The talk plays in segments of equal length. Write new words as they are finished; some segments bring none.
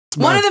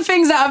One of the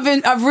things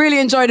that I've really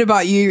enjoyed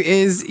about you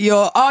is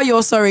your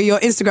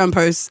Instagram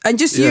posts and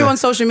just you on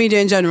social media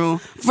in general.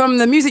 From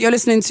the music you're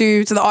listening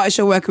to the artists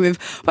you're working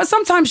with, but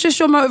sometimes just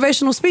your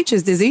motivational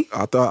speeches, Dizzee.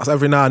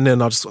 Every now and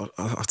then I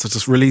have to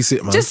just release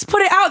it, man. Just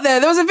put it out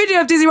there. There was a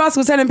video of Dizzee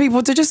Rascal telling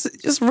people to just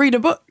read a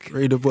book.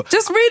 Read a book.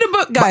 Just read a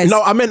book, guys. But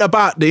no, I meant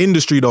about the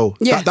industry though.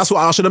 Yeah. That's what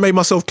I should have made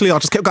myself clear. I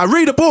just kept going,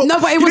 read a book.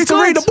 No, but you was need to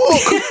read a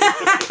book.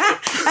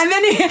 And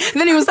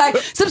then he was like,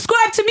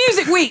 subscribe to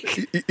Music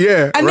Week.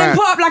 Yeah, and then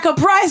put up like a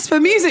price for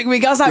Music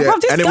Week. I was like, bro,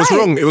 this guy. And it was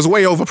wrong. It was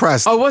way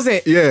overpriced. Oh, was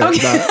it? Yeah.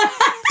 Okay.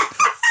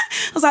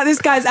 I was like, this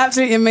guy's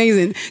absolutely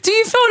amazing. Do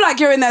you feel like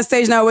you're in that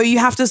stage now where you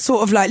have to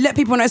sort of like let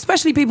people know,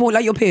 especially people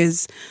like your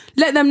peers,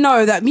 let them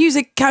know that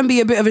music can be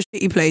a bit of a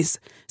shitty place?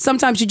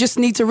 Sometimes you just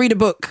need to read a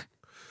book.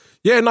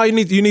 Yeah, no,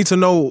 you need to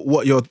know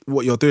what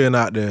you're doing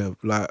out there.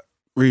 Like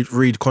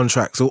read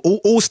contracts.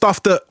 All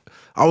stuff that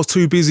I was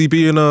too busy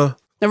being a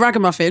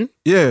ragamuffin.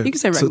 Yeah. You can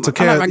say ragamuffin.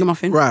 Care, I like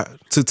ragamuffin. Right.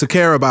 To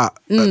care about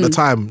at the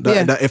time.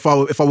 That if I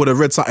would have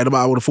read something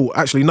about it, I would have thought,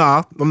 actually,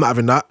 nah, I'm not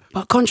having that.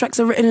 But contracts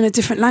are written in a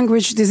different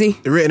language,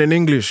 Dizzee. They're written in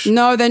English.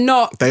 No, they're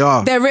not. They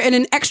are. They're written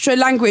in extra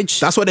language.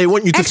 That's what they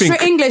want you to think.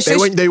 Extra English.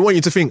 They want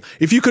you to think.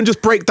 If you can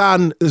just break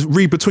down,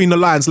 read between the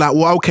lines, like,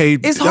 well, okay,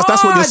 that's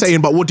what you're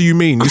saying, but what do you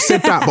mean? You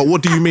said that, but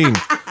what do you mean?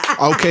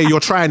 Okay, you're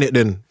trying it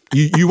then.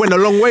 You went a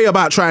long way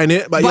about trying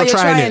it, but you're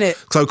trying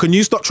it. So can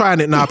you stop trying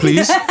it now,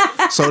 please?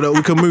 So that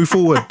we can move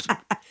forward.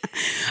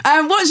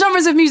 What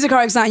genres of music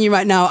are exciting you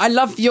right now? I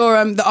love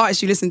your the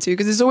artists you listen to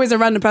because it's always a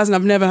random person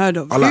I've never heard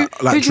of. I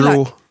like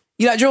drill.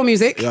 You like drill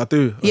music? Yeah, I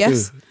do.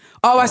 Yes.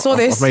 Oh, I saw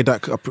this. I've made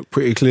that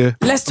pretty clear.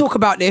 Let's talk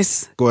about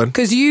this. Go on.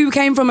 Because you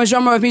came from a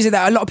genre of music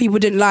that a lot of people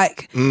didn't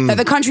like, that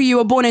the country you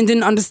were born in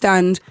didn't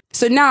understand.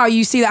 So now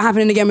you see that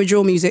happening again with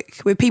drill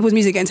music, with people's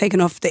music getting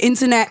taken off the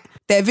internet.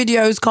 Their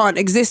videos can't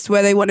exist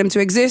where they want them to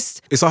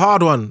exist. It's a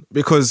hard one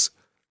because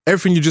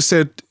everything you just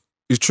said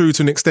is true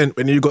to an extent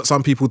when you've got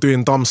some people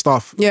doing dumb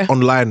stuff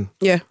online.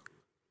 Yeah.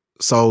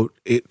 So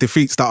it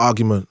defeats that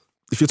argument.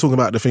 If you're talking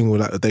about the thing with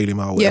like the Daily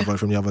Mail or whatever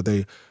from the other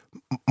day,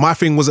 my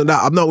thing wasn't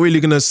that. I'm not really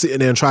going to sit in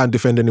there and try and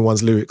defend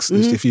anyone's lyrics.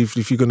 If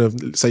you're going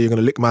to say you're going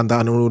to lick man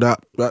down and all that.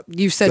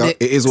 You've said it.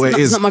 It is what it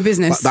is. It's not my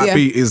business. But that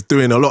beat is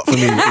doing a lot for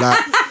me.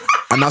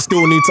 And I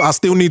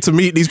still need to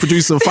meet these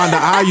producers and find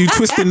out how you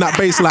twisting that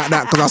bass like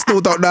that because I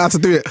still don't know how to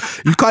do it.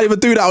 You can't even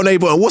do that on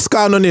Ableton. What's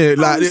going on here?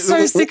 Like, I'm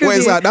so sick of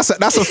it. That?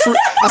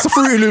 That's a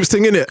Fruity Loops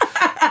thing, innit?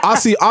 I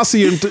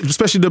see them,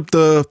 especially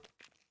the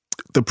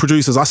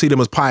producers. I see them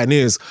as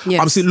pioneers.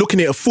 Yes. I'm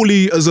looking at it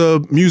fully as a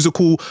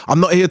musical. I'm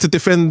not here to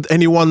defend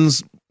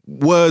anyone's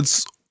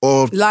words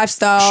or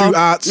lifestyle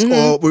shootouts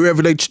or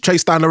wherever they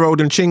chase down the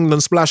road and ching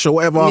and splash or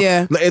whatever.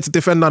 I'm not here to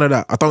defend none of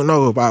that. I don't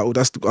know about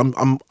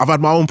I've had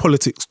my own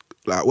politics.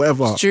 Like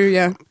whatever. It's true,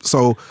 yeah.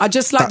 So I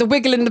just like the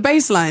wiggle in the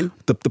bass line.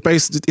 The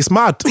bass, it's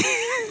mad.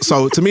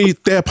 So to me,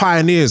 they're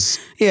pioneers.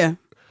 Yeah.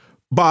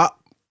 But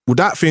with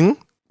that thing,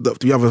 from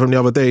the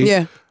other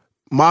day,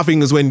 my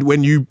thing is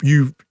when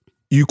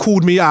you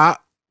called me out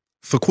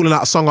for calling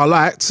out a song I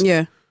liked,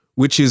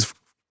 which is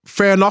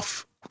fair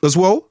enough as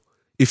well.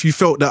 If you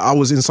felt that I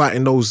was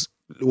inciting those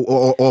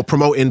or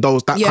promoting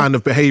that kind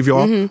of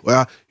behaviour,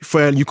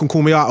 fair, you can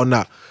call me out on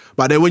that.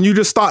 But then when you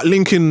just start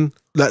linking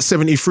that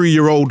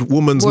 73-year-old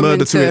woman's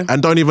murder to it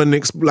and don't even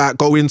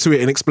go into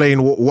it and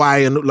explain why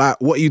and like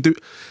what you do,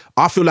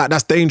 I feel like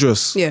that's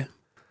dangerous. Yeah.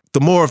 The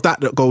more of that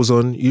goes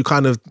on, you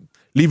kind of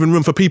leaving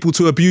room for people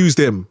to abuse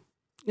them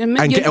and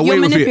get away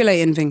with it. You're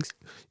manipulating things.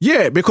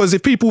 Yeah, because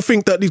if people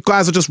think that these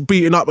guys are just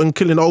beating up and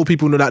killing old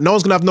people and all that, no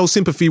one's gonna have no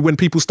sympathy when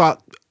people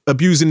start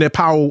abusing their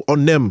power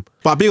on them.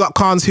 But big up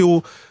Carnes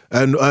Hill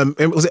and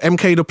was it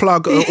MK the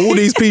Plug? All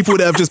these people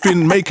that have just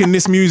been making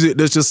this music.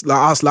 There's just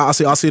I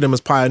see them as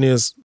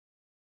pioneers.